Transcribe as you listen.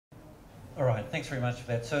All right, thanks very much for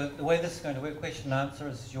that. So the way this is going to work, question and answer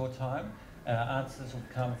is your time. Answers will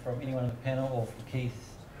come from anyone on the panel, or from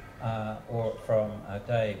Keith, or from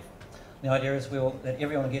Dave. The idea is that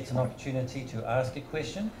everyone gets an opportunity to ask a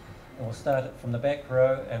question, and we'll start it from the back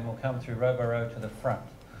row and we'll come through row by row to the front.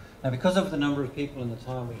 Now, because of the number of people and the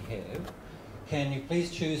time we have, can you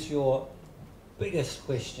please choose your biggest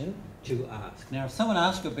question to ask? Now, if someone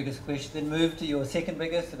asks your biggest question, then move to your second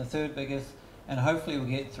biggest and the third biggest, and hopefully we'll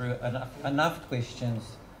get through enough questions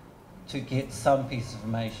to get some piece of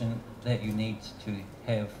information that you need to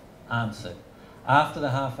have answered. After the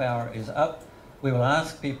half hour is up, we will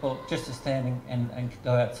ask people just to stand and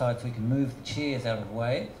go outside so we can move the chairs out of the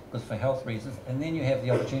way, because for health reasons, and then you have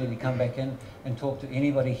the opportunity to come back in and talk to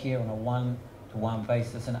anybody here on a one-to-one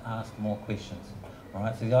basis and ask more questions. All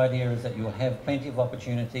right, so the idea is that you'll have plenty of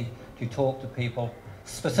opportunity to talk to people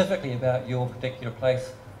specifically about your particular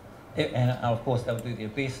place, and of course they'll do their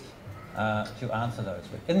best to answer those.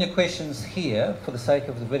 But in the questions here, for the sake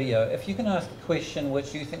of the video, if you can ask a question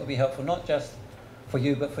which you think will be helpful, not just for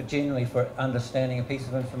you, but for generally for understanding a piece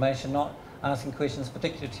of information, not asking questions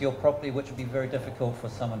particularly to your property, which would be very difficult for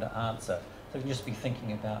someone to answer. So you can just be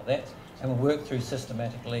thinking about that, and we'll work through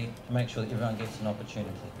systematically to make sure that everyone gets an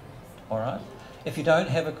opportunity. All right? If you don't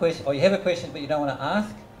have a question, or you have a question but you don't want to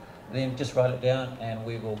ask, then just write it down and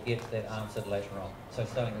we will get that answered later on. So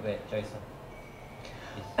starting with that, Jason.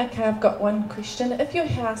 Yes. Okay, I've got one question. If your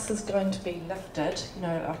house is going to be lifted, you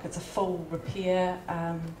know, like it's a full repair,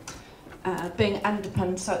 being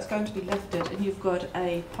underpinned, so it's going to be lifted, and you've got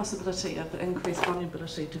a possibility of increased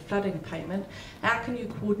vulnerability to flooding payment, how can you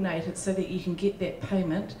coordinate it so that you can get that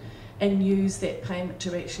payment and use that payment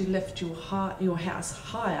to actually lift your house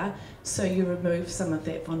higher so you remove some of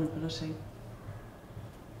that vulnerability?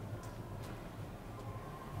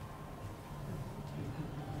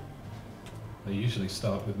 They usually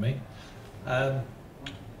start with me. Sorry.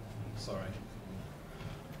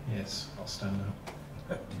 Yes, I'll stand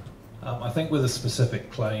up. I think with a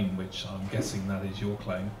specific claim, which I'm guessing that is your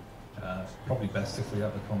claim, probably best if we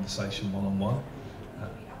have a conversation one-on-one.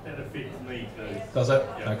 That affects me too. Does it?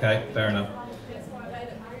 Yeah. Okay, fair enough.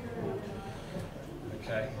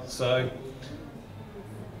 Okay, so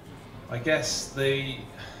I guess the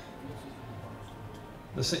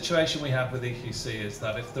situation we have with EQC is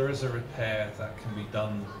that if there is a repair that can be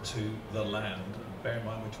done to the land, bear in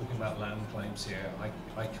mind we're talking about land claims here,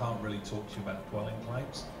 I can't really talk to you about dwelling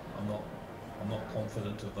claims. I'm not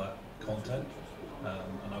confident of that content,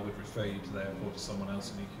 and I would refer you to therefore to someone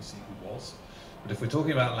else in EQC who was. But if we're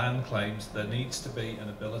talking about land claims, there needs to be an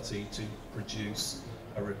ability to produce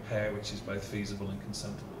a repair which is both feasible and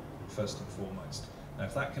consentable, first and foremost. Now,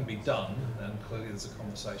 if that can be done, then clearly there's a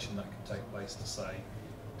conversation that can take place to say,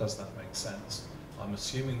 does that make sense? I'm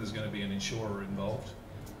assuming there's going to be an insurer involved,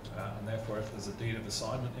 and therefore if there's a deed of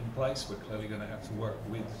assignment in place, we're clearly going to have to work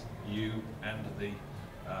with you and the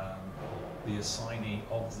assignee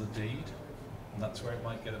of the deed, and that's where it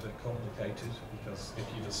might get a bit complicated, because if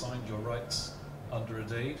you've assigned your rights under a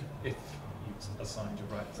deed, if you've assigned your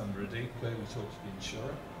rights under a deed, clearly talk to the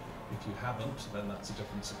insurer. If you haven't, then that's a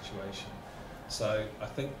different situation. So I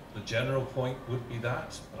think the general point would be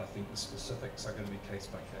that, but I think the specifics are going to be case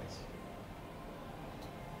by case.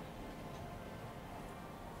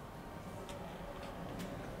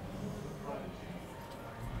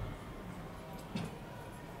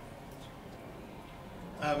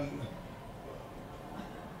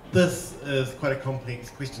 This is quite a complex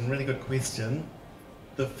question, really good question.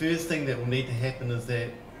 The first thing that will need to happen is that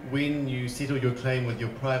when you settle your claim with your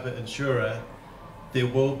private insurer, there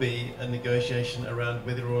will be a negotiation around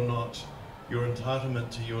whether or not your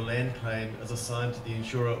entitlement to your land claim is assigned to the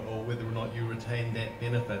insurer or whether or not you retain that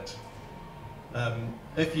benefit.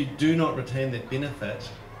 If you do not retain that benefit,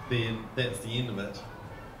 then that's the end of it.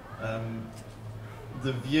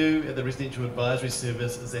 The view at the Residential Advisory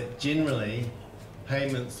Service is that generally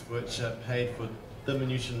payments which are paid for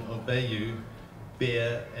diminution of value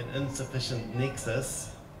bear an insufficient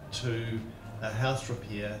nexus to a house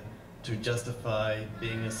repair to justify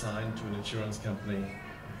being assigned to an insurance company.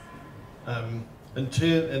 And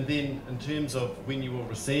then in terms of when you will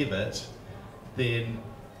receive it, then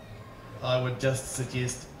I would just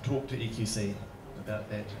suggest talk to EQC about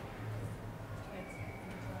that.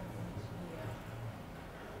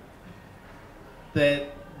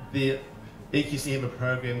 That the EQC have a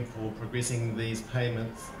program for progressing these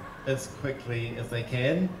payments as quickly as they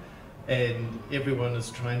can, and everyone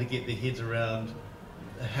is trying to get their heads around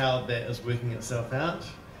how that is working itself out.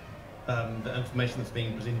 The information that's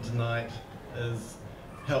being presented tonight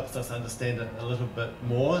helps us understand it a little bit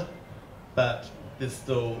more, but there's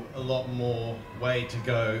still a lot more way to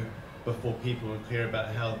go before people are clear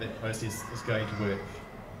about how that process is going to work.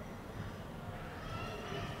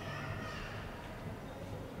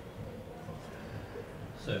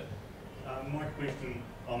 Sir. My question,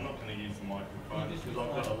 I'm not going to use the microphone because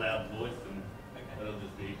I've got a loud voice and it'll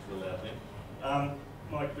just be extra loud then.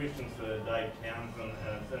 My question's for Dave Townsend,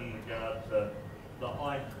 and it's in regard to the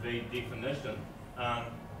IFV definition.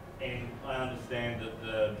 And I understand that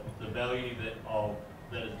the value that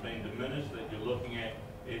has been diminished that you're looking at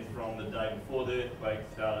is from the day before the earthquake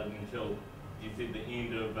started until you said the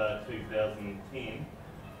end of 2010.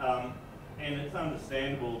 And it's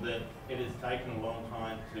understandable that it has taken a long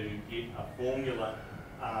time to get a formula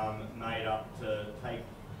made up to take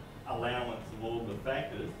allowance of all the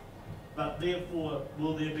factors. But therefore,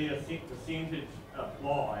 will there be a set percentage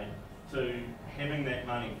applied to having that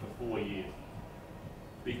money for 4 years?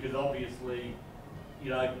 Because obviously, you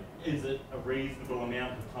know, is it a reasonable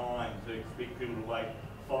amount of time to expect people to wait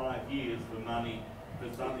 5 years for money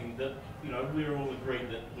for something that, you know, we're all agreed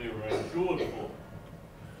that we were insured for?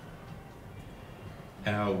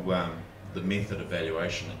 The method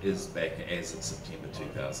evaluation is back as of September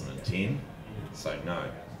 2010, so no,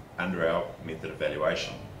 under our method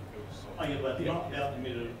evaluation. Oh yeah, but not about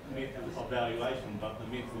the method of valuation, but the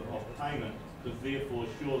method of payment, because therefore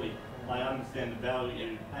surely I understand the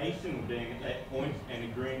valuation being at that point and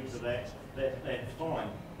agreeing to that's fine.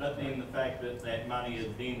 But then the fact that that money is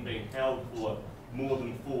then being held for more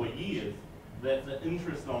than 4 years, that the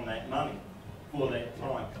interest on that money for that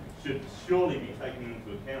time should surely be taken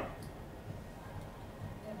into account.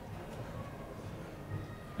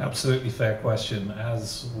 Absolutely fair question.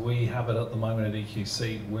 As we have it at the moment at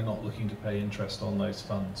EQC, we're not looking to pay interest on those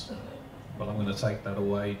funds. But I'm going to take that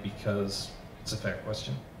away because it's a fair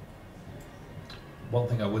question. One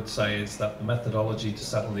thing I would say is that the methodology to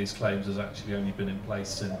settle these claims has actually only been in place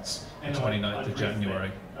since the 29th of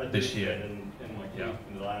January this year. In my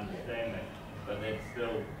question, I understand that, but that's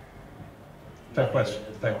still... Fair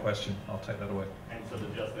question. I'll take that away. And so the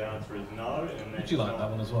just answer is no, and that's... Would you like that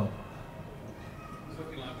one as well? It's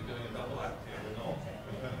looking like we're doing a double act here,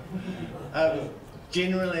 or not?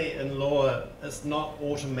 Generally in law, it's not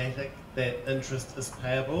automatic that interest is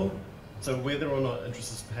payable. So whether or not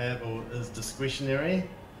interest is payable is discretionary,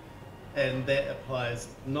 and that applies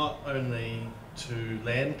not only to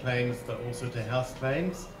land claims but also to house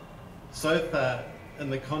claims. So far, in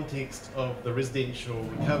the context of the residential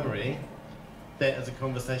recovery, that is a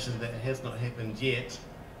conversation that has not happened yet,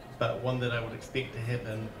 but one that I would expect to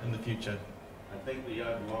happen in the future. I think the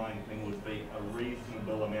overlying thing would be a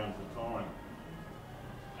reasonable amount of time,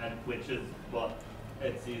 and which is what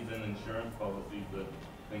it says in insurance policies, that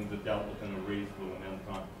things are dealt with in a reasonable amount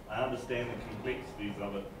of time. I understand the complexities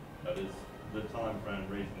of it, but is the time frame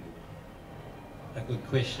reasonable? A good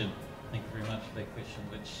question. Thank you very much for that question,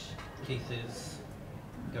 which Keith is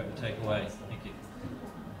going to take away. Thank you.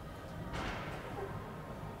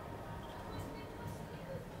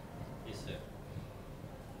 Yes, sir.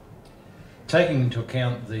 Taking into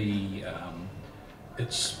account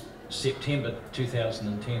it's September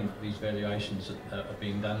 2010 these valuations are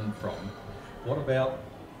being done from, what about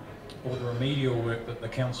all the remedial work that the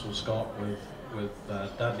council's got with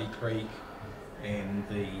Dudley Creek and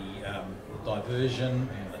the diversion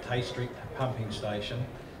and the Tay Street pumping station?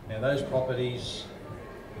 Now those properties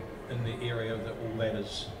in the area that all that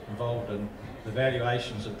is involved in, the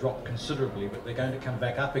valuations have dropped considerably, but they're going to come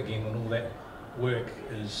back up again when all that work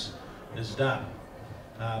is done.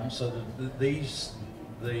 So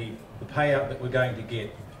the payout that we're going to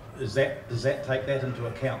get, does that take that into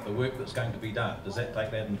account, the work that's going to be done? Does that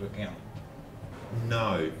take that into account?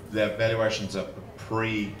 No, the valuations are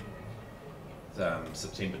pre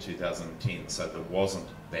September 2010, so there wasn't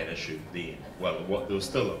that issue then. Well, there was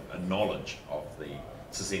still a knowledge of the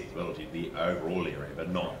susceptibility of the overall area, but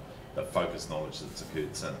not the focused knowledge that's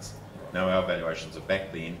occurred since. Now our valuations are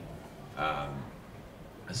back then,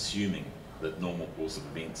 assuming that normal course of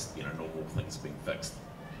events, normal things are being fixed.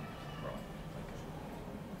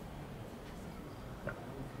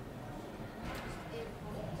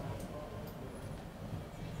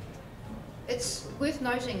 It's worth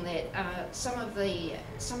noting that some of the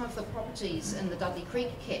properties in the Dudley Creek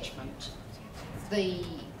catchment, the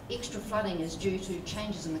extra flooding is due to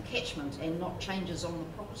changes in the catchment and not changes on the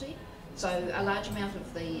property. So a large amount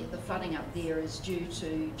of the flooding up there is due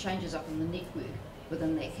to changes up in the network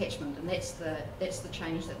within that catchment, and that's the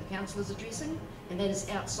change that the council is addressing, and that is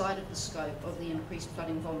outside of the scope of the increased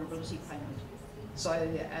flooding vulnerability payment. So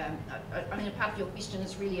I mean, a part of your question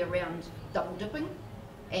is really around double dipping,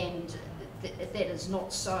 and that is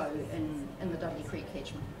not so in the Dudley Creek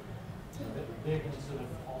catchment. They're considered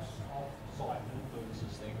off-site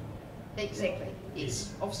influences then? Exactly,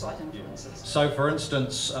 yes, off-site influences. So for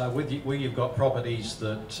instance, where you've got properties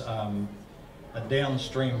that are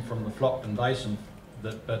downstream from the Flockton Basin,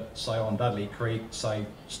 but say on Dudley Creek, say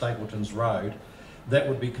Stapleton's Road, that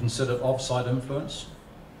would be considered off-site influence?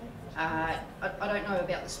 I don't know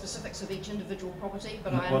about the specifics of each individual property,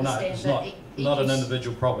 but I Well, no, understand it's that not an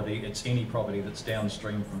individual property, it's any property that's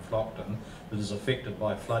downstream from Flockton that is affected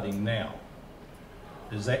by flooding now.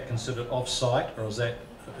 Is that considered off-site, or is that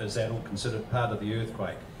all considered part of the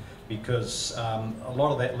earthquake? Because a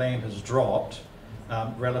lot of that land has dropped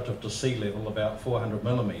relative to sea level, about 400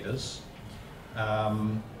 millimetres.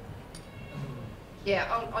 Yeah,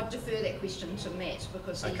 I'll defer that question to Matt,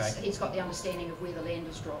 because Okay. he's got the understanding of where the land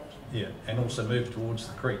has dropped. Yeah, and also moved towards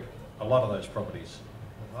the creek, a lot of those properties.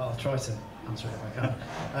 I'll try to answer it if I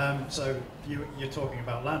can. So you're talking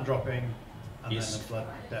about land dropping and Yes. then the flood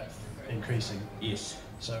depth increasing. Yes.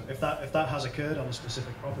 So if that has occurred on a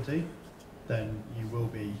specific property, then you will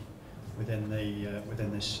be within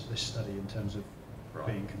this study in terms of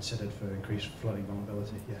being considered for increased flooding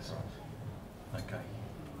vulnerability. Yes. Okay.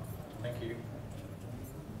 Thank you.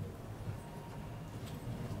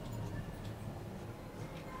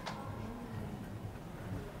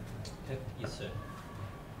 Yes, sir.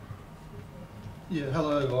 Yeah,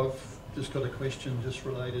 hello. I've just got a question just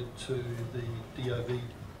related to the DOV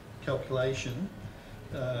calculation.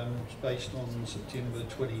 It's based on September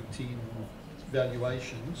 2010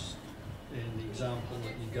 valuations, and the example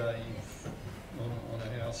that you gave on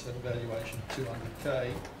a house had a valuation of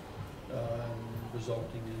 200k,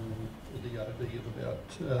 resulting in a DOV of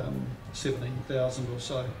about 17,000 or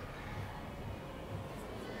so.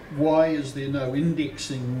 Why is there no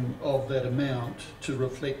indexing of that amount to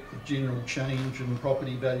reflect the general change in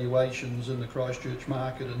property valuations in the Christchurch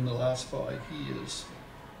market in the last 5 years?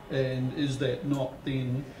 And is that not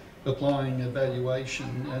then applying a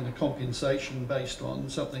valuation and a compensation based on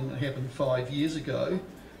something that happened 5 years ago,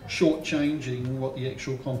 shortchanging what the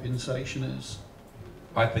actual compensation is?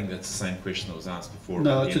 I think that's the same question that was asked before.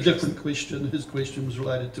 No, it's a different question. His question was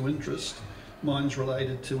related to interest. Mine's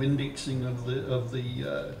related to indexing of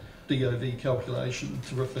the DOV calculation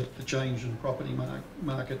to reflect the change in property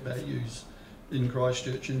market values in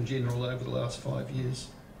Christchurch in general over the last 5 years.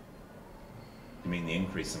 You mean the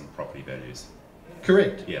increase in property values?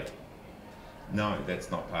 Correct. Yeah. No,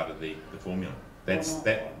 that's not part of the formula. It's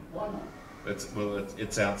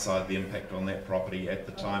outside the impact on that property at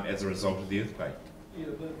the time as a result of the earthquake. Yeah,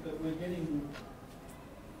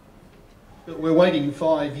 but we're waiting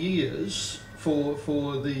 5 years for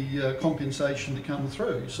the compensation to come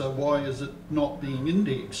through. So why is it not being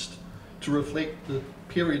indexed to reflect the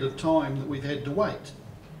period of time that we've had to wait?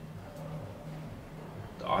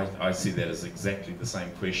 I see that as exactly the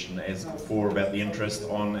same question as before about the interest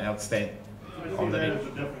on outstanding. On that is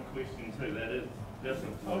a different question too. That is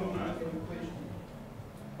different to what I'm asking.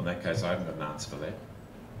 In that case, I haven't got an answer for that.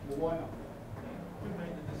 Well, why not?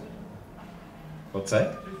 What's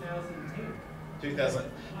that?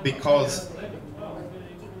 2000.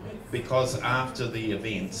 Because after the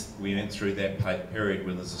events, we went through that period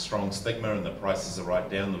when there's a strong stigma and the prices are right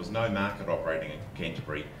down. There was no market operating in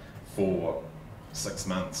Canterbury for 6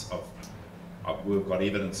 months. We've got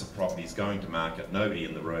evidence of properties going to market, nobody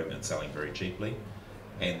in the room and selling very cheaply.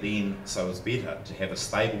 And then, so it's better to have a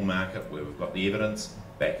stable market where we've got the evidence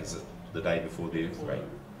back as the day before the earthquake.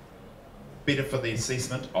 Better for the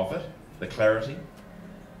assessment of it, the clarity.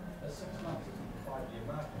 6 months is a 5-year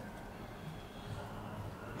market.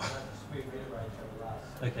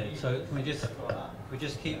 Okay, so can we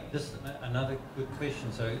just keep this another good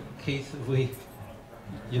question. So Keith,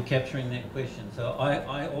 you're capturing that question. So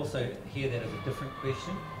I also hear that as a different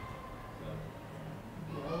question.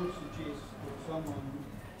 Well, I would suggest that someone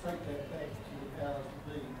take that back to the powers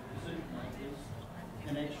to be, the decision makers,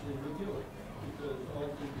 and actually review it, because I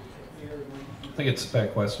think it's a fair and I think it's a fair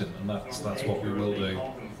question, and that's what we will do.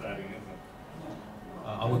 Compensating, isn't it?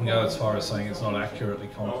 I wouldn't go as far as saying it's not accurately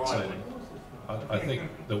compensating. I think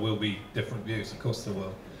there will be different views, of course there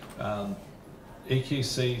will.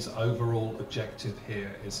 EQC's overall objective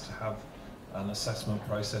here is to have an assessment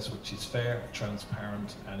process which is fair,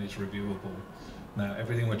 transparent and is reviewable. Now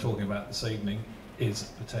everything we're talking about this evening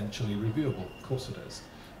is potentially reviewable, of course it is.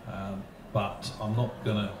 But I'm not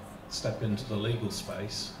going to step into the legal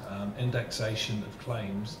space. Indexation of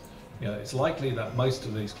claims, it's likely that most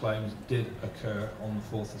of these claims did occur on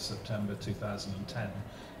the 4th of September 2010.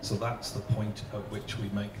 So that's the point at which we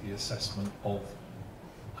make the assessment of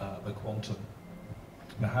the quantum.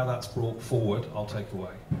 Now how that's brought forward, I'll take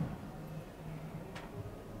away.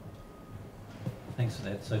 Thanks for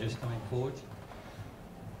that. So just coming forward.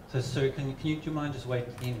 So Sue, do you mind just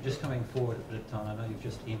waiting, just coming forward a bit of time? I know you've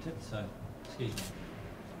just entered, so excuse me.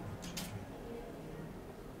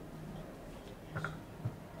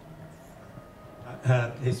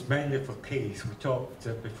 It's mainly for Keith. We talked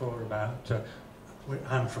before about,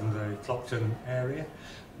 I'm from the Flockton area.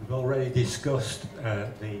 We've already discussed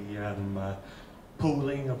the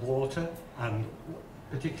pooling of water, and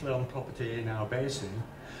particularly on property in our basin.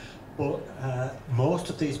 But most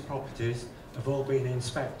of these properties have all been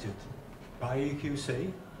inspected by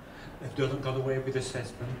EQC. They've gone away with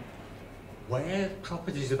assessment. Where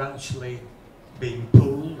properties have actually been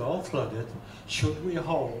pooled or flooded, should we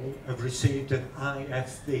all have received an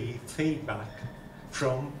IFV feedback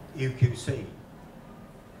from EQC?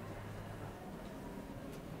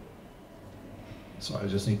 So I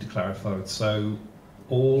just need to clarify. So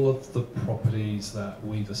all of the properties that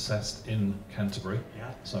we've assessed in Canterbury,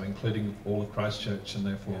 so including all of Christchurch and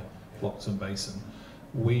therefore Flockton Basin,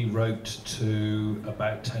 we wrote to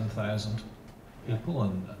about 10,000 people,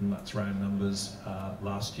 and that's round numbers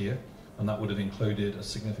last year, and that would have included a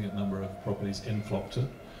significant number of properties in Flockton.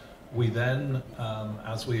 We then,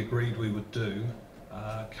 as we agreed we would do,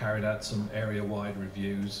 carried out some area-wide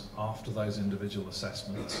reviews after those individual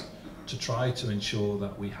assessments to try to ensure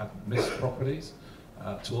that we hadn't missed properties,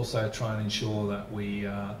 to also try and ensure that we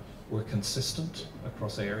were consistent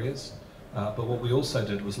across areas. But what we also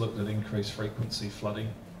did was looked at increased frequency flooding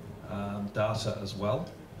data as well.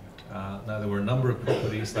 Now there were a number of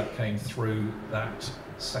properties that came through that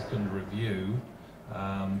second review.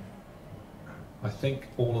 I think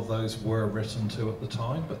all of those were written to at the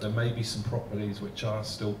time, but there may be some properties which are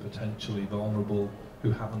still potentially vulnerable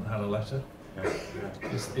who haven't had a letter.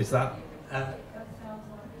 Is that?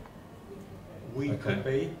 We could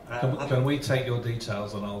be. Can we take your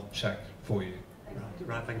details and I'll check for you?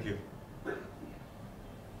 Right, thank you.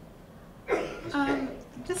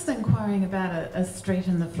 Just inquiring about a street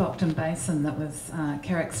in the Flockton Basin that was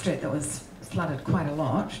Carrick Street that was flooded quite a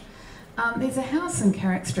lot. There's a house in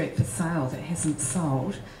Carrick Street for sale that hasn't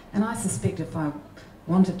sold, and I suspect if I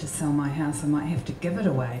wanted to sell my house I might have to give it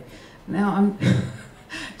away. Now I'm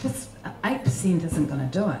just 8% isn't going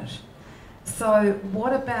to do it. So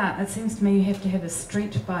what about, it seems to me you have to have a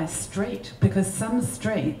street by street, because some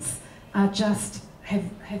streets are just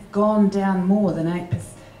have gone down more than 8%.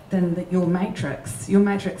 Than your matrix. Your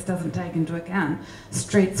matrix doesn't take into account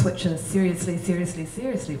streets which are seriously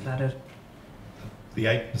flooded. The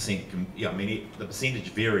 8% can, I mean, the percentage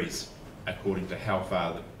varies according to how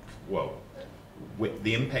far,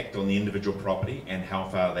 the impact on the individual property and how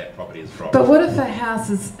far that property has dropped. But what if a house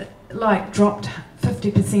is like dropped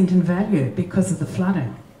 50% in value because of the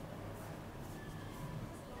flooding?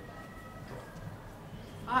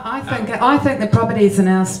 I think the properties in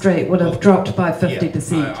our street would have dropped by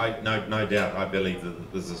 50%. Yeah, no doubt. I believe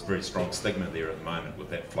that there's this very strong stigma there at the moment with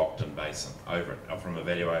that Flockton Basin over it. From a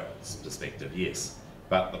valuator's perspective, yes.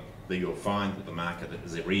 But you'll find that the market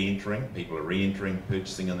is re-entering. People are re-entering,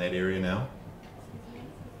 purchasing in that area now.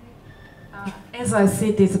 As I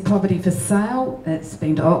said, there's a property for sale. It's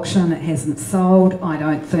been to auction. It hasn't sold. I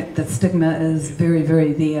don't think the stigma is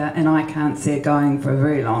very there, and I can't see it going for a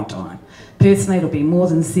very long time. Personally, it'll be more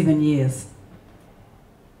than 7 years.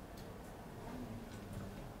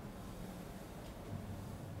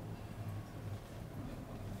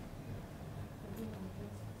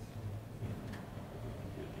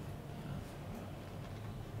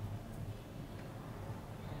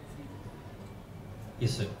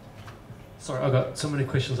 Yes, sir. Sorry, I've got so many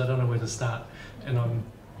questions I don't know where to start, and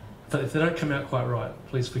if they don't come out quite right,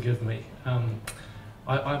 please forgive me.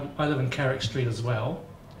 I live in Carrick Street as well,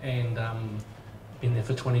 and been there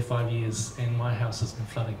for 25 years, and my house has been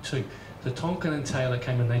flooding too. The Tonkin and Taylor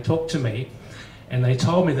came and they talked to me, and they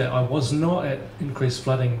told me that I was not at increased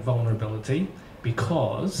flooding vulnerability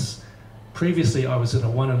because previously I was in a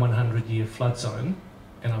 1 in 100 year flood zone,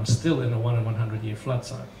 and I'm still in a 1 in 100 year flood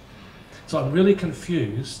zone. So I'm really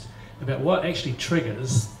confused about what actually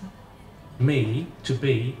triggers me to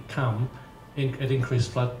become at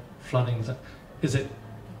increased flooding. Is it,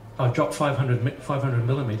 I've dropped 500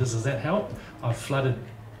 millimetres, does that help? I've flooded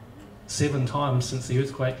 7 times since the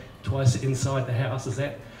earthquake, twice inside the house, is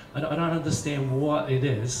that? I don't understand what it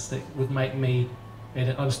is that would make me,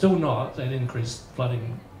 I'm still not at increased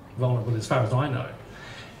flooding vulnerable as far as I know.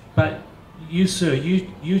 But you, sir,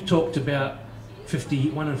 you talked about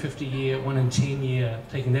 1 in 50 year, 1 in 10 year,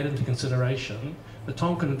 taking that into consideration. The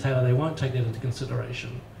Tonkin and Taylor, they won't take that into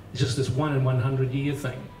consideration. It's just this 1 in 100 year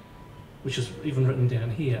thing, which is even written down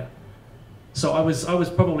here. So I was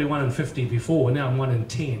probably 1 in 50 before, now I'm 1 in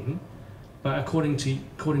 10. But according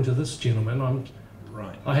to this gentleman,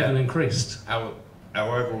 I haven't increased.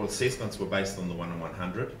 our overall assessments were based on the 1 in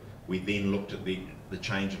 100. We then looked at the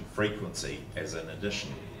change in frequency as an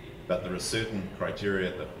addition, but there are certain criteria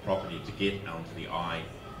that the property to get onto the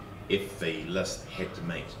IFV list had to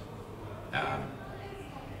meet.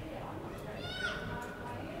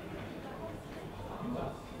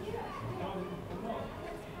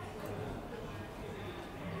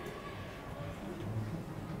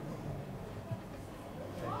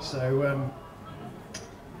 So,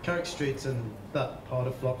 Carrick Street and that part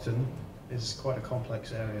of Flockton is quite a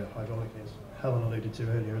complex area hydraulically, as Helen alluded to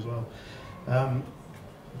earlier as well.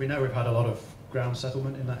 We know we've had a lot of ground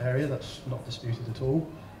settlement in that area, that's not disputed at all.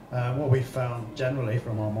 What we've found generally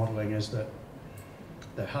from our modelling is that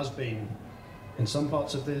there has been, in some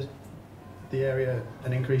parts of the area,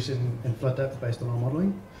 an increase in flood depth based on our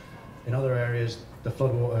modelling. In other areas, the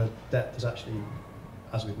floodwater depth has actually,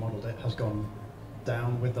 as we've modelled it, has gone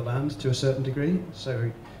down with the land to a certain degree,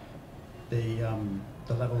 so the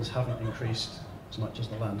levels haven't increased as much as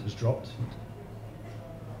the land has dropped.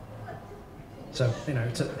 So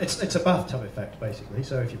it's a bathtub effect basically.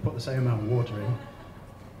 So if you put the same amount of water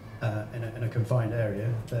in a confined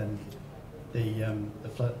area, then the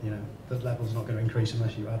flood, the level's not going to increase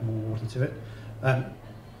unless you add more water to it.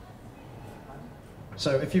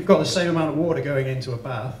 So if you've got the same amount of water going into a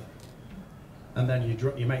bath, and then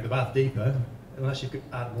you make the bath deeper, unless you could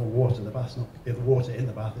add more water, the water in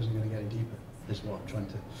the bath isn't going to get any deeper, is what I'm trying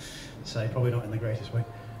to say, probably not in the greatest way.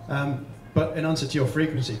 But in answer to your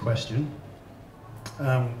frequency question,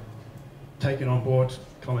 taking on board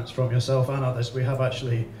comments from yourself and others, we have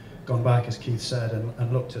actually gone back, as Keith said,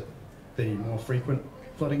 and looked at the more frequent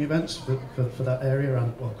flooding events for that area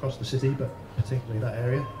and across the city, but particularly that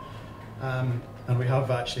area. And we have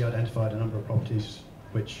actually identified a number of properties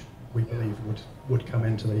which we believe would come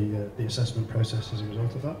into the assessment process as a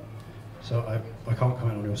result of that. So I can't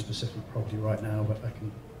comment on your specific property right now, but I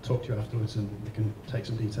can talk to you afterwards and we can take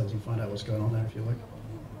some details and find out what's going on there if you like.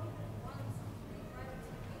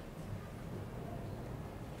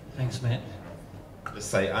 Thanks, Matt. Let's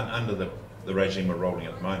say under the regime we're rolling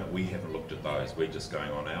at the moment, we haven't looked at those. We're just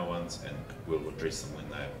going on our ones and we'll address them when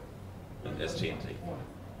they're as TNT.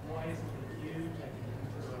 Why isn't it you taking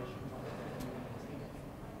consideration?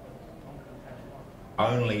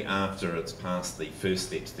 Only after it's passed the first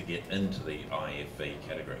steps to get into the IFV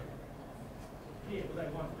category. Yeah, but they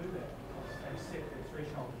won't do that. They've set their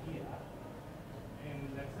threshold here, and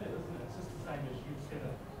that's it, isn't it? It's just the same as you set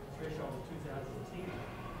a threshold of 2010.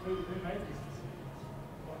 Who made these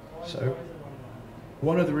decisions? So,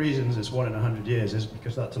 one of the reasons it's 1 in 100 years is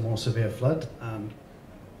because that's a more severe flood, and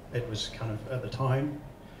it was kind of, at the time,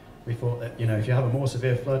 we thought that, if you have a more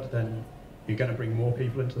severe flood, then you're going to bring more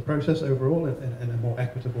people into the process overall in a more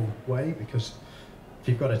equitable way, because if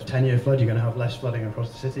you've got a 10-year flood, you're going to have less flooding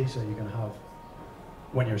across the city, so you're going to have,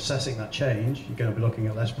 when you're assessing that change, you're going to be looking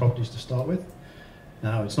at less properties to start with.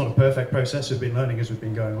 Now, it's not a perfect process, we've been learning as we've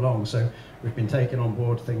been going along, so we've been taking on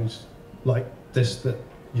board things like this that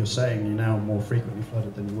you're saying you're now more frequently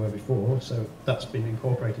flooded than you were before, so that's been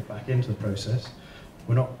incorporated back into the process.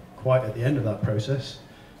 We're not quite at the end of that process,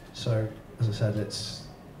 so as I said, it's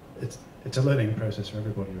a learning process for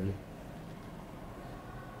everybody, really.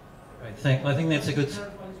 Great, I think that's a good.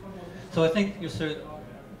 So I think you should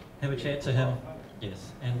have a chat to him.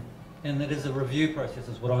 Yes, and it is a review process,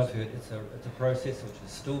 is what I've heard. It's a process which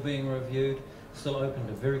is still being reviewed, still open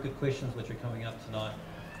to very good questions which are coming up tonight.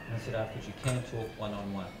 And I said afterwards you can talk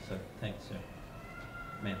one-on-one. So thanks, sir.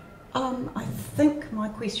 Ma'am. I think my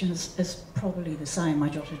question is probably the same. I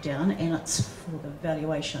jotted down, and it's for the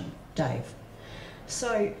valuation, Dave.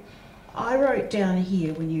 So I wrote down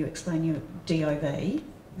here when you explain your DOV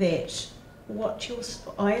that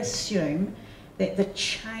I assume that the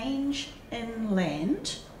change in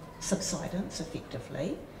land subsidence,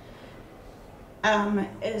 effectively,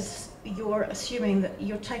 is you're assuming that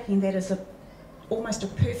you're taking that as almost a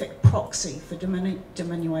perfect proxy for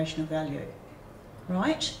diminution of value,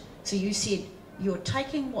 right? So you said you're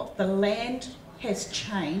taking what the land has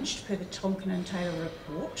changed per the Tonkin and Taylor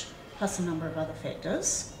report, plus a number of other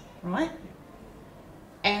factors, right?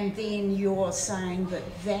 And then you're saying that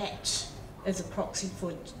that is a proxy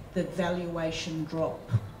for the valuation drop.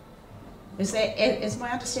 Is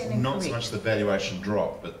my understanding correct? Not so much the valuation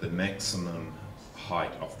drop, but the maximum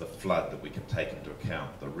height of the flood that we can take into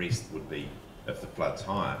account. The rest would be, if the flood's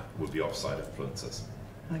higher, would be offsite influences.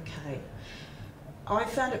 Okay. I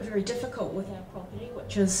found it very difficult with our property,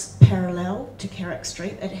 which is parallel to Carrick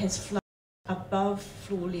Street. It has flooded above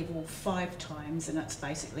floor level 5 times, and it's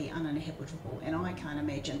basically uninhabitable, and I can't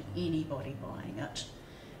imagine anybody buying it.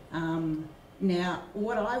 Now,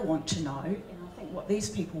 what I want to know, and I think what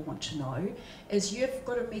these people want to know, is you've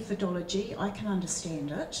got a methodology, I can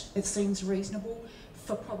understand it, it seems reasonable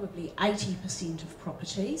for probably 80% of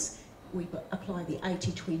properties. We apply the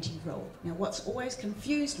 80-20 rule. Now, what's always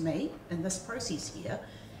confused me in this process here,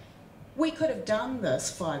 we could have done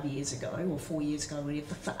this 5 years ago or 4 years ago,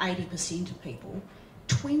 whatever, for 80% of people.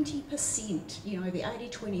 20%, you know, the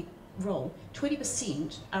 80-20 rule,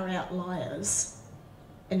 20% are outliers,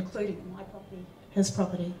 including my property, his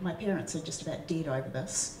property. My parents are just about dead over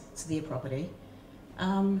this. It's their property.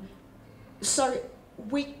 So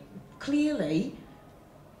we clearly,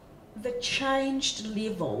 the changed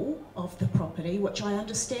level of the property, which I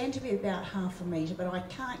understand to be about ½ a metre, but I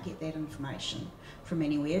can't get that information from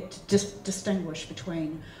anywhere to distinguish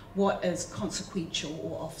between what is consequential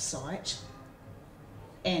or off-site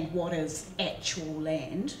and what is actual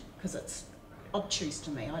land, because it's obtuse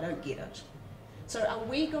to me, I don't get it. So are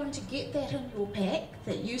we going to get that in your pack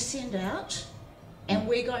that you send out, and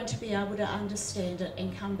we're going to be able to understand it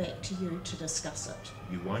and come back to you to discuss it?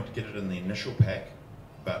 You won't get it in the initial pack,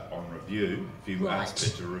 but on review, if you ask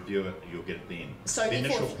it to review it, you'll get it then. So the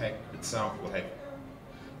initial pack itself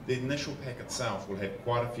will have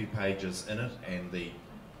quite a few pages in it, and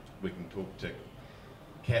we can talk to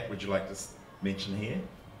Kat. Would you like to mention here?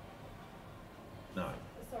 No.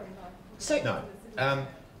 Sorry, no. So no.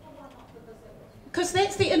 Because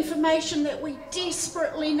that's the information that we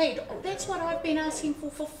desperately need. That's what I've been asking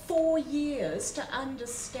for 4 years to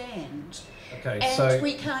understand. Okay, and so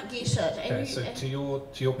we can't get it. Okay, so to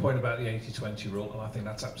your point about the 80-20 rule, and I think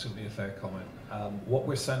that's absolutely a fair comment. What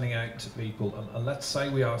we're sending out to people, and let's say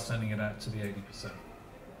we are sending it out to the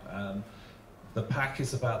 80%. The pack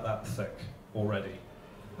is about that thick already,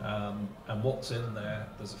 and what's in there?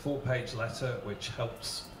 There's a 4-page letter which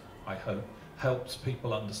helps, I hope, helps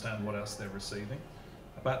people understand what else they're receiving.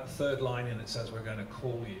 About the 3rd line in it says we're going to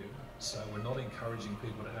call you, so we're not encouraging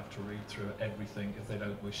people to have to read through everything if they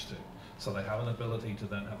don't wish to. So they have an ability to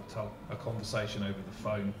then have a conversation over the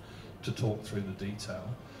phone to talk through the detail.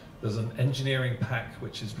 There's an engineering pack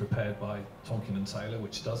which is prepared by Tonkin and Taylor,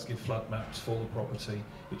 which does give flood maps for the property.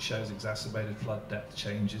 It shows exacerbated flood depth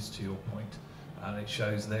changes, to your point, and it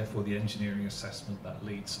shows therefore the engineering assessment that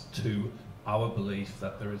leads to our belief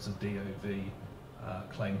that there is a DOV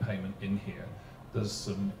claim payment in here. There's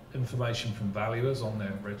some information from valuers on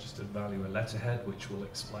their registered valuer letterhead which will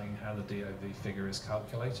explain how the DOV figure is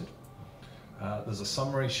calculated. There's a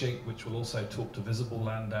summary sheet which will also talk to visible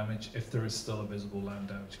land damage, if there is still a visible land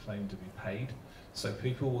damage claim to be paid. So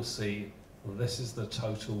people will see, well, this is the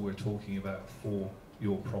total we're talking about for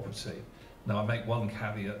your property. Now I make one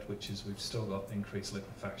caveat, which is we've still got increased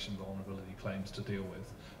liquefaction vulnerability claims to deal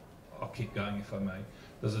with. I'll keep going if I may.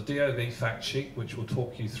 There's a DOV fact sheet which will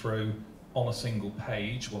talk you through on a single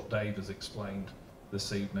page what Dave has explained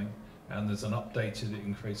this evening, and there's an updated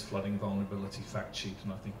increased flooding vulnerability fact sheet,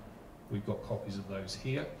 and I think we've got copies of those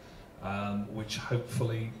here, which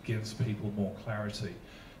hopefully gives people more clarity.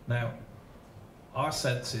 Now, our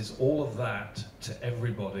sense is all of that to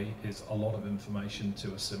everybody is a lot of information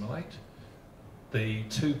to assimilate. The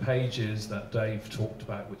 2 pages that Dave talked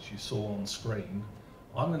about, which you saw on screen,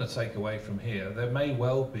 I'm going to take away from here. There may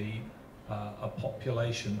well be a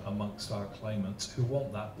population amongst our claimants who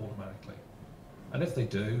want that automatically. And if they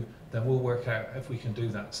do, then we'll work out if we can do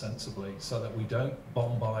that sensibly so that we don't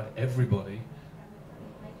bombard everybody.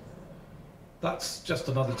 That's just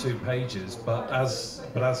another 2 pages, but as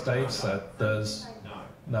Dave said,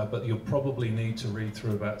 but you'll probably need to read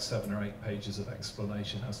through about 7 or 8 pages of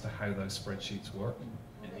explanation as to how those spreadsheets work.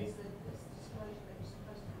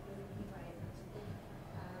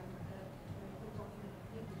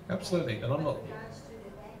 Absolutely, and I'm not,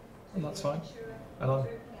 and that's fine, and I'm,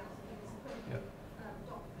 yeah,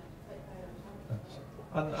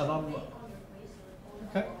 and I'm,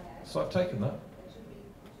 okay, so I've taken that,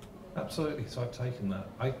 absolutely, so I've taken that.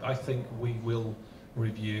 I think we will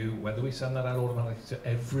review whether we send that out automatically to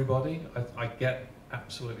everybody. I get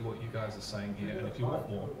absolutely what you guys are saying here, and if you want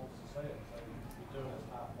more.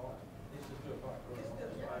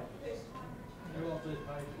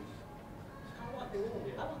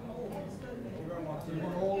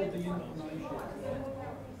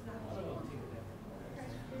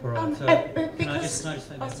 Right, can I just say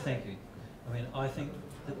that? Thank you. I mean, I think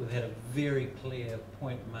that we've had a very clear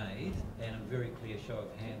point made and a very clear show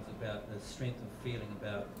of hands about the strength of feeling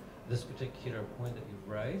about this particular point that you've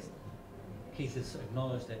raised. Keith has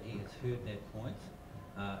acknowledged that he has heard that point,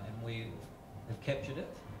 and we have captured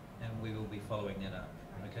it, and we will be following that up.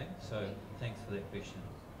 Okay, so thanks for that question.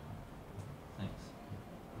 Thanks.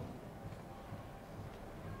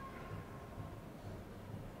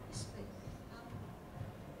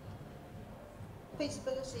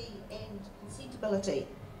 feasibility and consentability.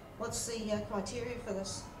 What's the criteria for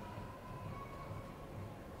this?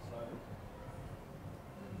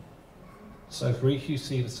 So for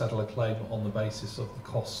EQC to settle a claim on the basis of the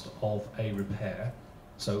cost of a repair,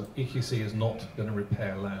 so EQC is not going to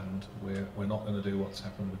repair land, we're not going to do what's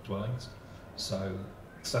happened with dwellings, so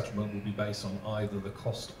settlement will be based on either the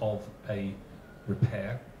cost of a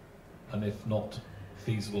repair, and if not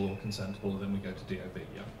feasible or consentable, then we go to DOB,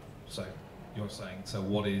 yeah? So you're saying, so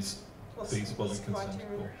what is feasible and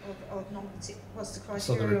consentable? What's the criteria?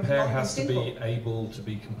 So the repair has to be able to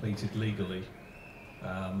be completed legally.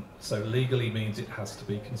 So legally means it has to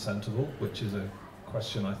be consentable, which is a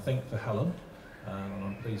question I think for Helen, and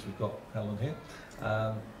I'm pleased we've got Helen here,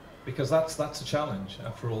 because that's a challenge.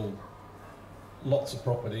 After all, lots of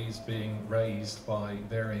properties being raised by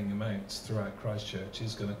varying amounts throughout Christchurch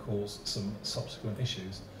is going to cause some subsequent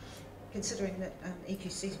issues. Considering that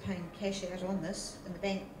EQC is paying cash out on this, and the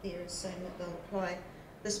bank there is saying that they'll apply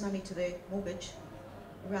this money to their mortgage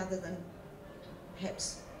rather than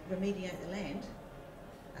perhaps remediate the land,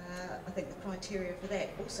 I think the criteria for that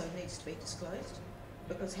also needs to be disclosed,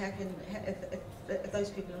 because if those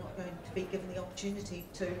people are not going to be given the opportunity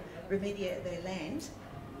to remediate their land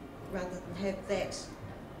rather than have that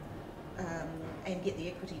and get the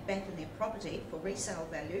equity back in their property for resale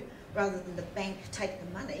value, rather than the bank take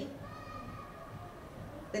the money,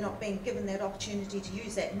 they're not being given that opportunity to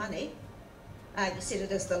use that money. You said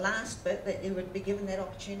it as the last bit, that they would be given that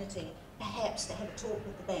opportunity perhaps to have a talk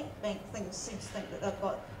with the bank. The bank seems to think that they've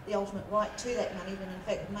got the ultimate right to that money, when in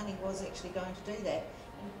fact the money was actually going to do that.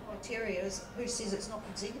 And the criteria is who says it's not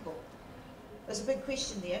consentable. There's a big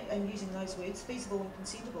question there, and using those words, feasible and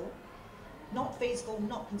consentable. Not feasible,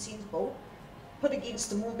 not consentable, put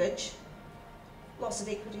against the mortgage, loss of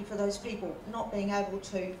equity for those people, not being able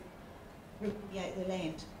to remediate their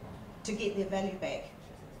land to get their value back,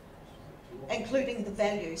 including the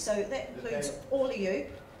value. So that includes all of you,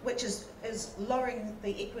 which is lowering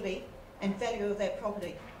the equity and value of that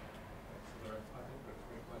property.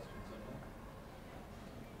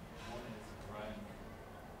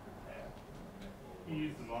 Can you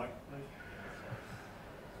use the mic, please?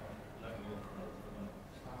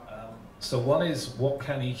 So one is, what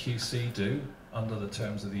can EQC do under the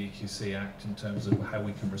terms of the EQC Act in terms of how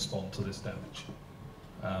we can respond to this damage?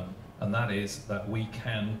 And that is that we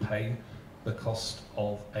can pay the cost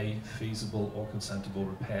of a feasible or consentable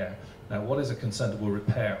repair. Now, what is a consentable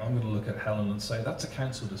repair? I'm going to look at Helen and say that's a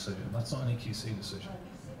council decision, that's not an EQC decision.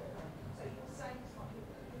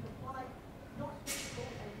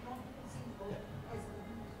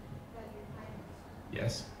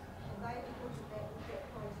 Yes.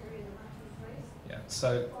 Yeah,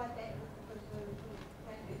 so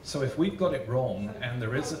if we've got it wrong and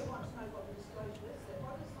there is a...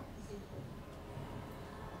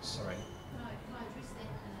 Sorry. Can I address that in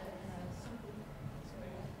a simple...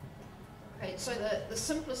 Okay, so the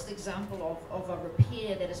simplest example of a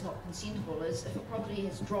repair that is not consentable is if a property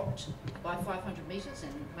has dropped by 500 metres,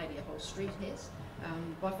 and maybe a whole street has,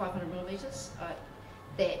 by 500 millimetres,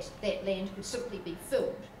 that land could simply be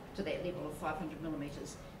filled to that level of 500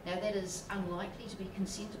 millimetres. Now that is unlikely to be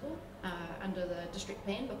consentable under the district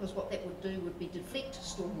plan, because what that would do would be deflect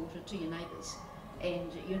stormwater to your neighbours,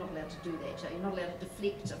 and you're not allowed to do that. You're not allowed to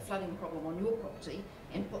deflect a flooding problem on your property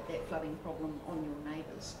and put that flooding problem on your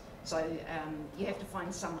neighbours. So you have to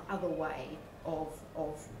find some other way of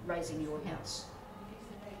raising your house.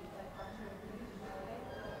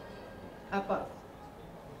 Both.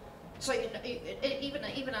 So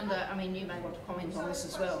even under, I mean, you may want to comment on this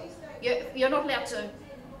as well. You're not allowed to.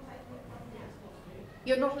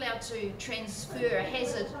 You're not allowed to transfer a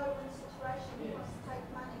hazard.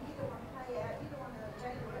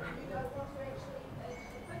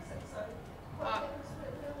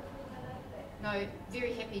 No,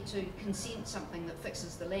 very happy to consent something that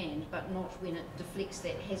fixes the land, but not when it deflects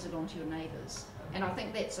that hazard onto your neighbours. And I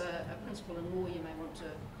think that's a principle in law. You may want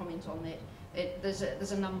to comment on that.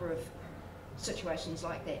 There's a number of situations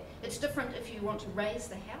like that. It's different if you want to raise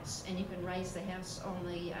the house, and you can raise the house on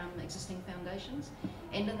the existing foundations.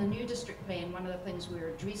 And in the new district plan, one of the things we're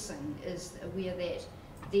addressing is where that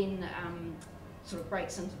then sort of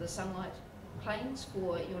breaks into the sunlight planes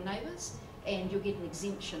for your neighbours, and you'll get an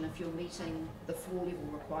exemption if you're meeting the floor level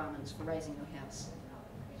requirements for raising your house.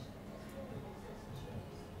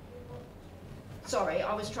 Sorry,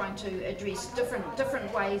 I was trying to address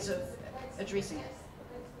different ways of addressing it.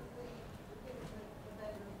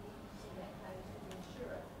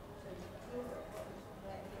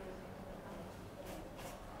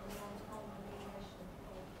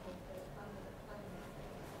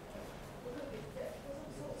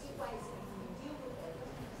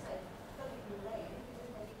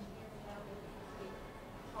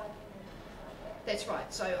 That's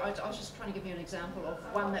right. So I was just trying to give you an example of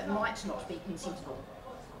one that might not be consentable.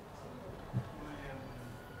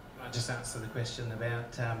 I'll just answer the question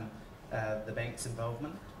about the bank's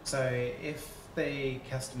involvement. So if the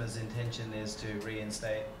customer's intention is to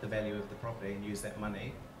reinstate the value of the property and use that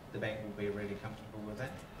money, the bank will be really comfortable with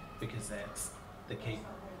that, because that's the key.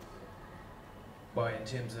 Well, in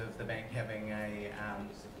terms of the bank having a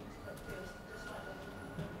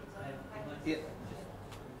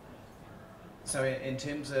so in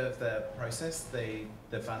terms of the process, the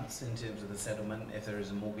funds, in terms of the settlement, if there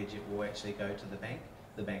is a mortgage, it will actually go to the bank.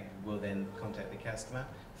 The bank will then contact the customer,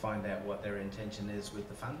 find out what their intention is with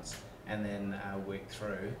the funds, and then work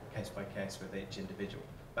through case by case with each individual.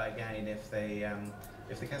 But again, if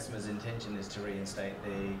the customer's intention is to reinstate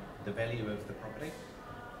the value of the property,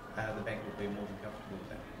 the bank will be more than comfortable with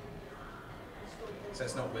that. So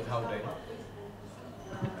it's not withholding.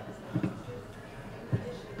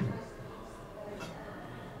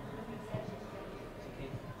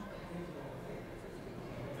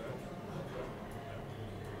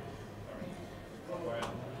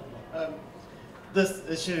 This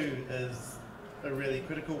issue is a really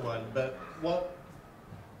critical one, but what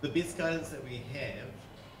the best guidance that we have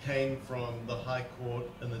came from the High Court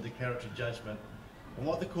in the declaratory judgment. And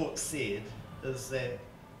what the court said is that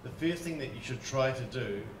the first thing that you should try to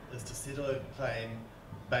do is to settle a claim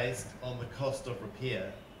based on the cost of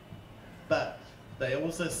repair. But they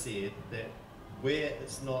also said that where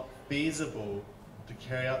it's not feasible to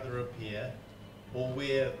carry out the repair, or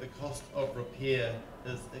where the cost of repair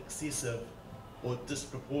is excessive or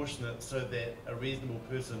disproportionate so that a reasonable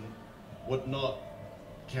person would not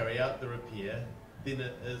carry out the repair, then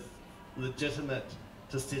it is legitimate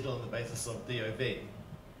to settle on the basis of DOV.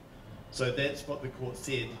 So that's what the court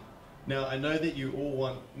said. Now, I know that you all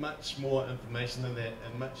want much more information than that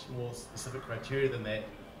and much more specific criteria than that,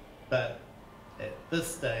 but at this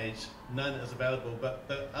stage, none is available. But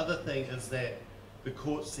the other thing is that the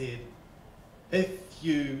court said, if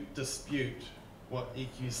you dispute what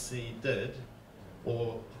EQC did,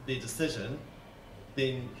 or their decision,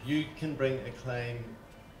 then you can bring a claim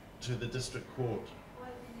to the district court.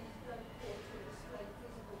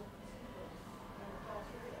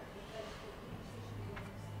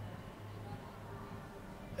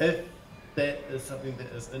 If that is something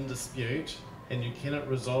that is in dispute and you cannot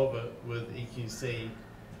resolve it with EQC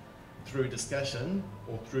through discussion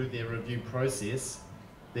or through their review process,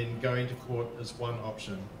 then going to court is one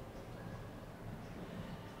option.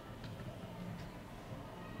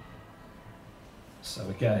 So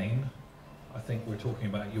again, I think we're talking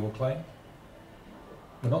about your claim.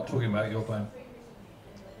 We're not talking about your claim.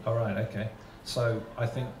 All right, okay. So I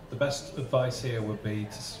think the best advice here would be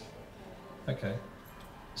to, okay.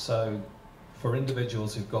 So for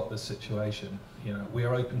individuals who've got this situation, you know, we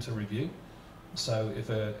are open to review. So if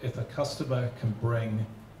a customer can bring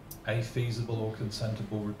a feasible or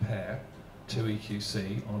consentable repair to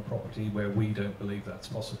EQC on a property where we don't believe that's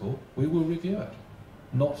possible, we will review it.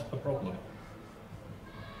 Not a problem.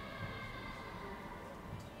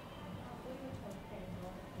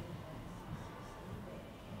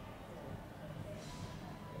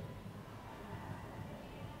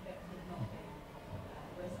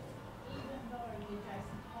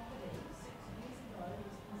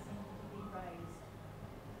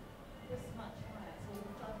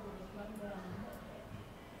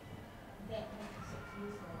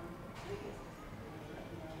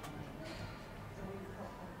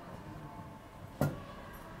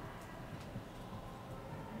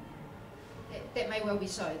 That may well be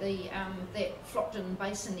so. That Flockton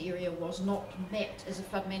Basin area was not mapped as a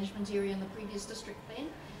flood management area in the previous district plan,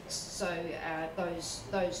 so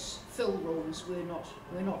those fill rules were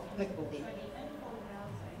not applicable then.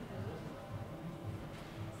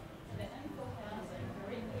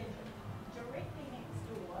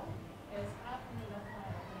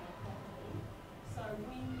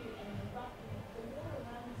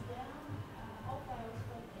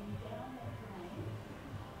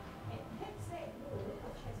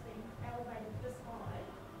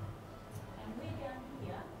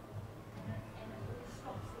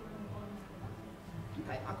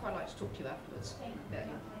 Okay, I'd quite like to talk to you afterwards about it.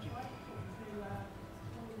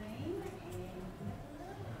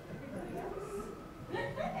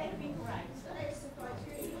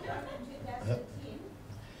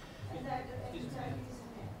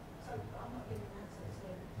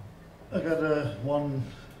 I got one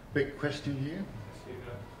big question here.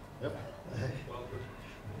 Yep.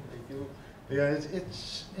 Thank you. Yeah,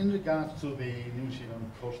 it's in regards to the New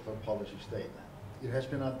Zealand coastal policy statement. It has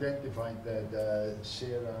been identified that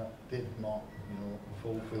CERA did not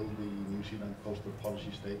fulfill the New Zealand coastal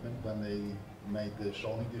policy statement when they made the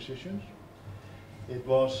zoning decisions. It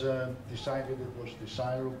was decided it was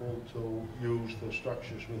desirable to use the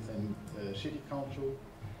structures within City Council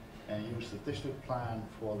and use the district plan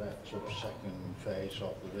for that sort of second phase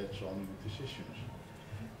of the red zoning decisions.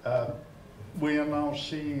 We are now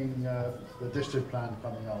seeing the district plan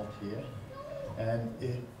coming out here, and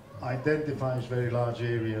it identifies very large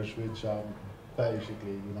areas which are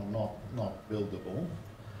basically, not buildable.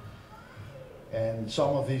 And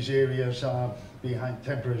some of these areas are behind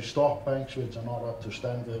temporary stock banks which are not up to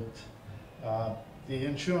standard. The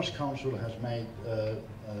Insurance Council has made a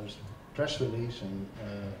press release and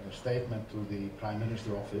a statement to the Prime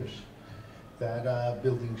Minister's office that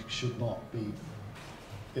buildings should not be,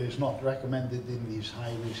 is not recommended in these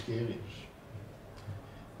high-risk areas.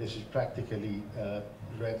 This is practically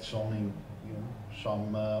red zoning,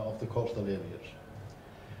 some of the coastal areas,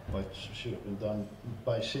 which should have been done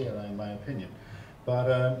by CERA in my opinion.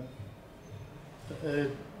 But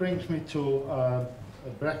it brings me to a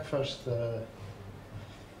breakfast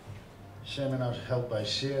seminar held by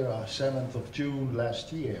CERA 7th of June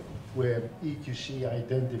last year, where EQC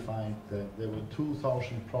identified that there were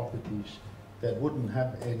 2,000 properties that wouldn't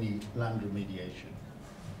have any land remediation.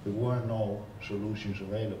 There were no solutions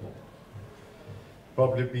available,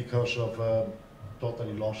 probably because of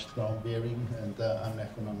totally lost ground bearing and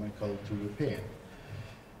uneconomical to repair.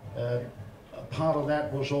 Part of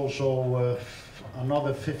that was also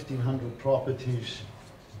another 1,500 properties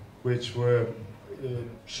which were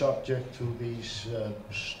subject to these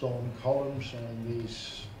stone columns and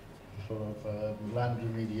these sort of land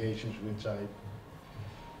remediations which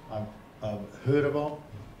I've heard about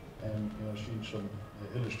and seen some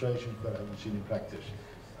illustrations, but I haven't seen in practice.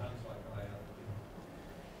 Sounds like IFV.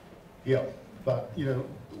 Yeah, but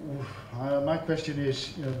my question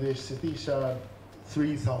is, these are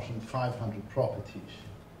 3,500 properties.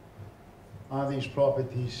 Are these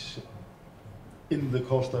properties in the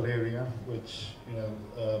coastal area, which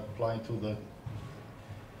apply to the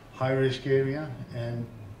high-risk area, and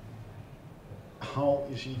how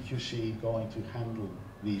is EQC going to handle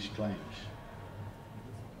these claims?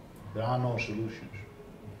 There are no solutions.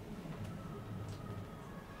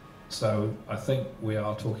 So I think we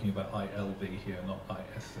are talking about ILV here, not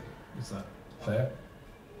IFV. Is that fair?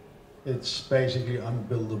 It's basically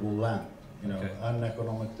unbuildable land, Okay.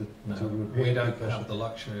 uneconomic to repair. We don't have the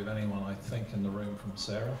luxury of anyone, I think, in the room from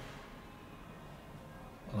CERA.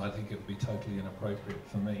 And I think it would be totally inappropriate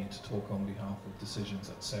for me to talk on behalf of decisions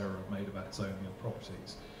that CERA have made about zoning of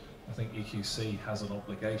properties. I think EQC has an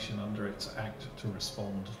obligation under its Act to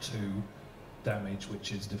respond to damage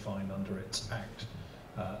which is defined under its Act.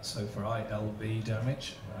 So for ILV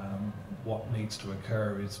damage, what needs to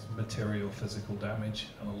occur is material physical damage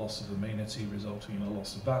and a loss of amenity resulting in a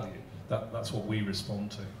loss of value. That's what we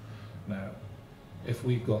respond to. Now, if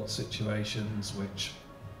we've got situations which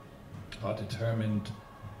are determined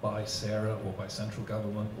by CERA or by central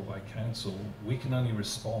government or by council, we can only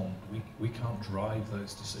respond. We can't drive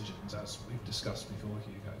those decisions, as we've discussed before,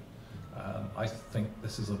 Hugo. I think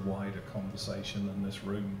this is a wider conversation than this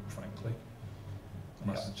room, frankly. And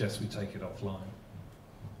I suggest we take it offline.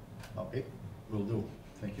 Okay, will do.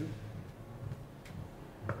 Thank you.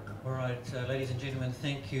 All right, ladies and gentlemen,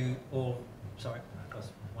 thank you all. Sorry,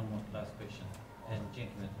 one more last question. And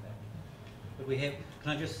gentlemen back. But we have,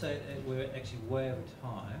 can I just say that we're actually way over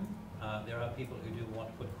time. There are people who do want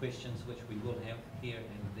to put questions, which we will have here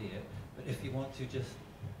and there. But if you want to just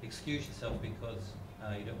excuse yourself because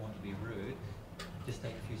you don't want to be rude, just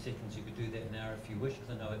take a few seconds. You could do that now if you wish,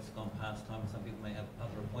 because I know it's gone past time and some people may have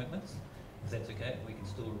other appointments. If that's okay, we can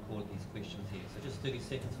still record these questions here. So just 30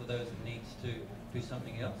 seconds for those that needs to do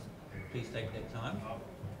something else. Please take that time.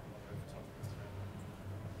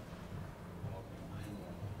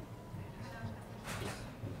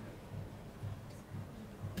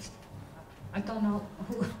 I don't know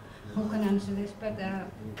who can answer this, but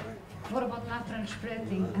what about lateral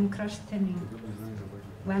spreading and crust thinning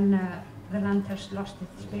when the land has lost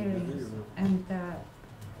its bearings and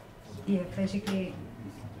basically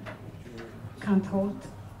can't hold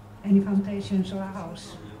any foundations or a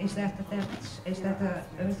house? Is that a damage? Is that a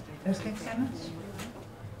earthquake damage?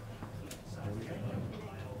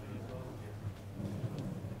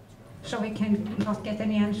 So we can not get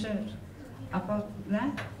any answer about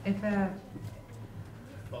that? If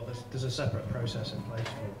well, there's a separate process in place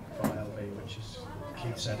for ILV, which, as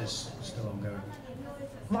Keith said, is still ongoing.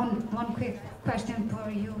 One quick question for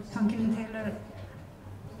you, Tonkin Taylor.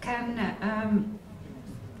 Can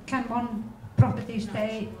one property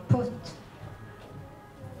stay put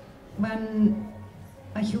when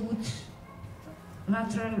a huge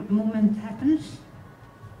lateral movement happens?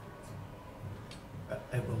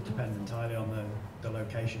 It will depend entirely on the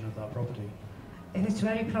location of that property. If it's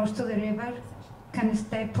very close to the river, can it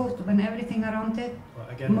stay put when everything around it Well,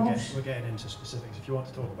 again, moves? we're getting into specifics. If you want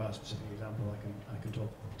to talk about a specific example, I can talk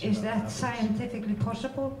to you Is about that that. scientifically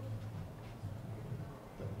possible?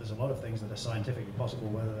 There's a lot of things that are scientifically possible.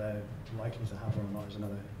 Whether they're likely to happen or not is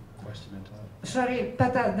another question entirely. Sorry,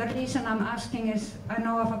 but the reason I'm asking is I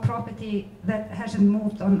know of a property that hasn't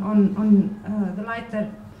moved on the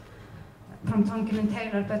lighter from Tonkin and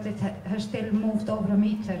Taylor, but it has still moved over a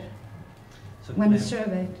meter So when it's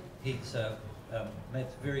surveyed. He's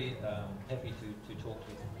Matt's very happy to talk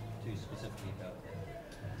to you specifically about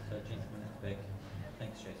that. So, gentleman at the back.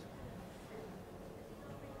 Thanks, Jason.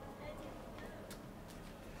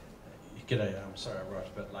 G'day, I'm sorry I arrived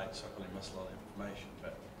a bit late, so I probably missed a lot of information,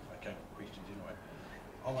 but I came with questions anyway.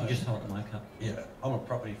 Can you just hold the mic up? Yeah, I'm a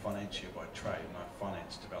property financier by trade, and I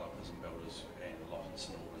finance developers and builders and a lot in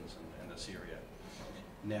St Albans and this area.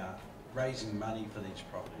 Now, raising money for these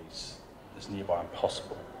properties is nearby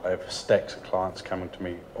impossible. I have stacks of clients coming to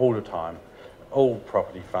me all the time. All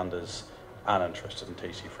property funders aren't interested in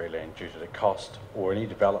TC-free land due to the cost, or any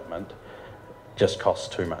development just costs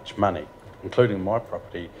too much money, including my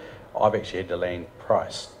property. I've actually had the land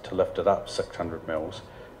priced to lift it up 600 mils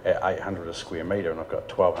at 800 a square metre, and I've got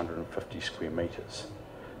 1,250 square metres.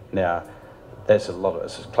 Now, that's a lot of,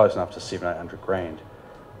 it's close enough to 700-800 grand.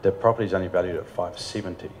 The property's only valued at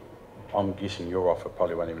 570. I'm guessing your offer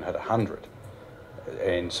probably won't even hit 100.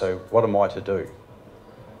 And so what am I to do?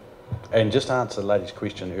 And just to answer the lady's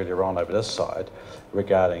question earlier on over this side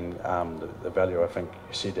regarding the value, I think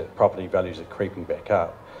you said that property values are creeping back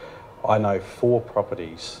up. I know 4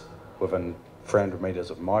 properties within 300 metres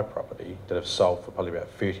of my property that have sold for probably about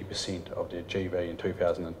 30% of their GV in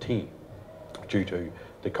 2010 due to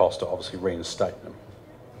the cost to obviously reinstate them.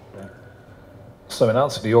 Yeah. So in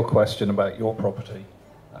answer to your question about your property,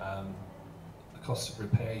 the cost of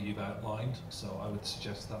repair you've outlined, so I would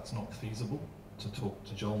suggest that's not feasible. To talk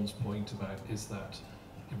to John's point about is that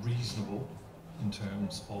reasonable in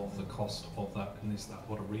terms of the cost of that, and is that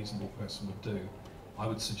what a reasonable person would do? I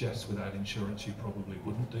would suggest without insurance you probably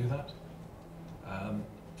wouldn't do that.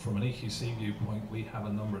 From an EQC viewpoint, we have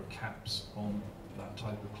a number of caps on that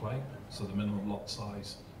type of claim, so the minimum lot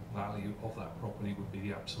size value of that property would be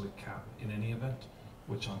the absolute cap in any event,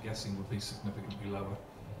 which I'm guessing would be significantly lower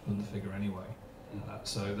than the figure anyway.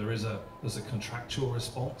 So there's a contractual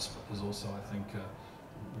response, but there's also, I think,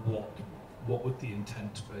 what would the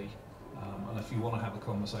intent be? And if you want to have a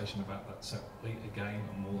conversation about that separately, again,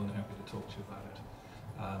 I'm more than happy to talk to you about it.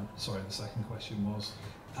 Sorry, the second question was?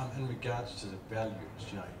 In regards to the values,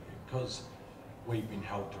 you know, because we've been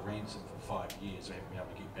held to ransom for 5 years, we haven't been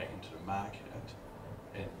able to get back into the market,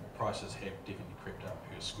 and prices have definitely crept up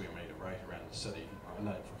per square metre rate around the city. I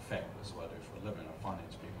know for a fact, this is what I do for a living, I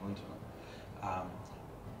finance people into them.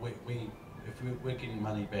 If we're getting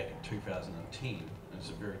money back in 2010, it's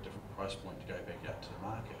a very different price point to go back out to the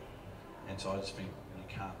market. And so I just think you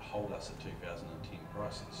can't hold us at 2010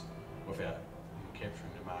 prices without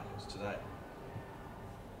capturing the markets today.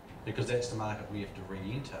 Because that's the market we have to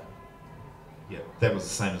re-enter. Yeah, that was the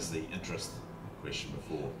same as the interest question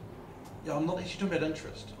before. Yeah, I'm not actually talking about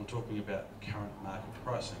interest, I'm talking about current market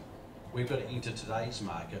pricing. We've got to enter today's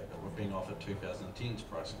market, but we're being offered 2010's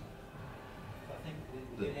pricing. I think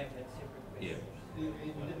we did have that separate question. Yeah.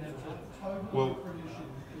 Well,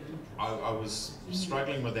 I was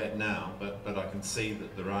struggling with that now, but I can see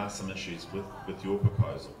that there are some issues with your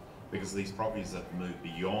proposal, because these properties that move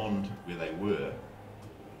beyond where they were,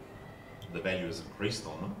 the value has increased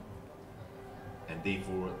on them, and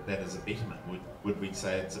therefore that is a betterment. Would we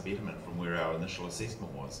say it's a betterment from where our initial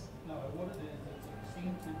assessment was? No, what it is, it's a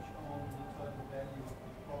percentage on the total value of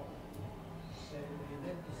the property. And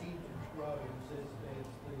that percentage grows as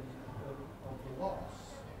the loss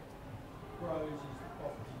grows as the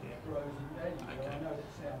property grows in value. Okay. I know that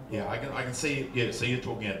sounds Yeah, I can see. Yeah, so you're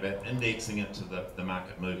talking about indexing it to the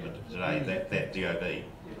market movement of today, that DOB.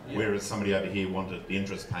 Yeah. Whereas somebody over here wanted the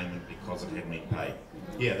interest payment because it hadn't been paid.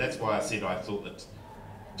 Yeah, that's why I said I thought that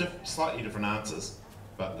slightly different answers,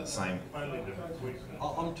 but the same.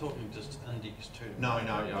 I'm talking just index to. No,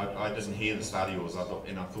 I didn't hear the start of yours. I thought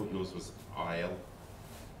yours was IL.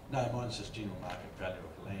 No, mine's just general market value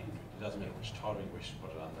of land. It doesn't matter which title you wish to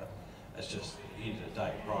put it under. It's just end of the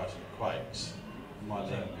day, prior to the quakes, my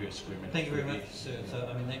land per square metre. Thank you very much, sir. So,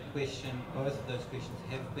 I mean, that question, both of those questions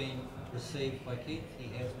have been received by Keith. He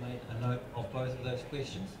has made a note of both of those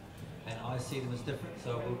questions, and I see them as different,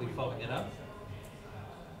 so we'll be following it up.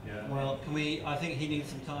 Yeah. Well, I think he needs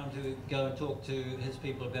some time to go and talk to his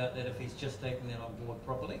people about that if he's just taking that on board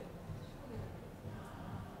properly.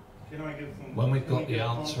 Can I give some... When we've got the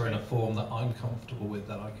answer in a form that I'm comfortable with,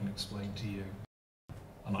 that I can explain to you.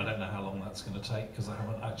 And I don't know how long that's going to take because I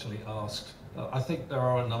haven't actually asked. I think there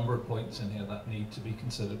are a number of points in here that need to be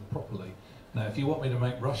considered properly. Now, if you want me to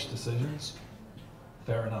make rush decisions,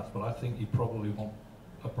 fair enough, but I think you probably want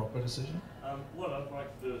a proper decision. What I'd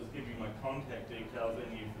like to do is give you my contact details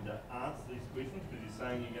and you to answer these questions, because you're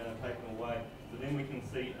saying you're going to take them away, so then we can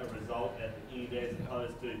see a result at the end, as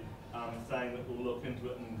opposed to saying that we'll look into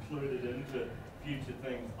it and include it into future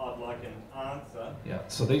things. I'd like an answer. Yeah,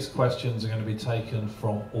 so these questions are going to be taken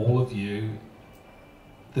from all of you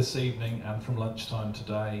this evening and from lunchtime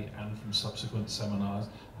today and from subsequent seminars.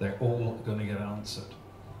 They're all going to get answered.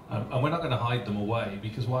 And we're not going to hide them away,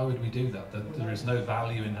 because why would we do that? There is no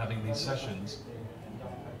value in having these sessions.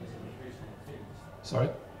 Sorry?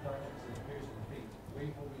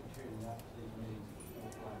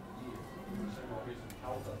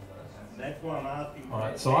 That's why I'm asking. All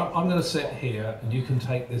right, so I'm going to sit here, and you can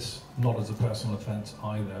take this not as a personal offence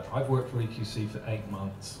either. I've worked for EQC for 8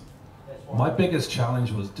 months. My biggest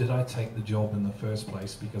challenge was, did I take the job in the first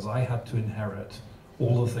place? Because I had to inherit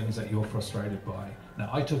all the things that you're frustrated by. Now,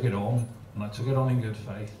 I took it on, and I took it on in good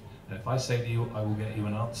faith. And if I say to you, I will get you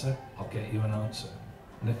an answer, I'll get you an answer.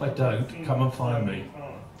 And if I don't, come and find me.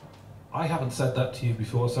 I haven't said that to you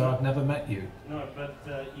before, so I've never met you. No, but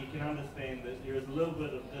you can understand that there is a little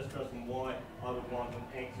bit of distrust in why I would want an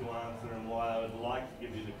actual answer and why I would like to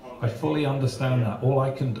give you the context. I fully understand that. All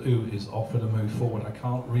I can do is offer to move forward. I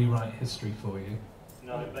can't rewrite history for you.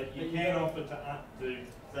 No, but you can offer to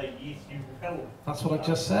say, yes, you will. That's what I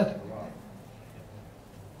just said.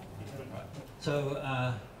 So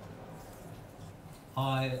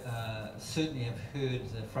I certainly have heard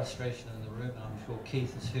the frustration in the room, and I'm sure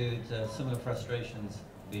Keith has heard similar frustrations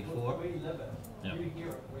before. We live it. Yeah. You hear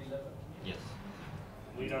it, we live it. Yes.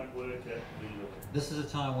 We don't work it, we live it. This is a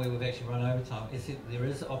time where we've actually run over time. There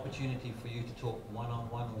is an opportunity for you to talk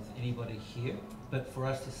one-on-one with anybody here, but for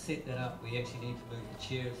us to set that up, we actually need to move the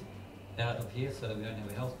chairs out of here so that we don't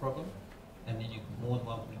have a health problem, and then you can more than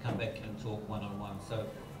welcome to come back in and talk one-on-one. So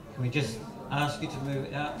can we just ask you to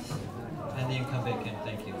move out and then come back in?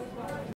 Thank you.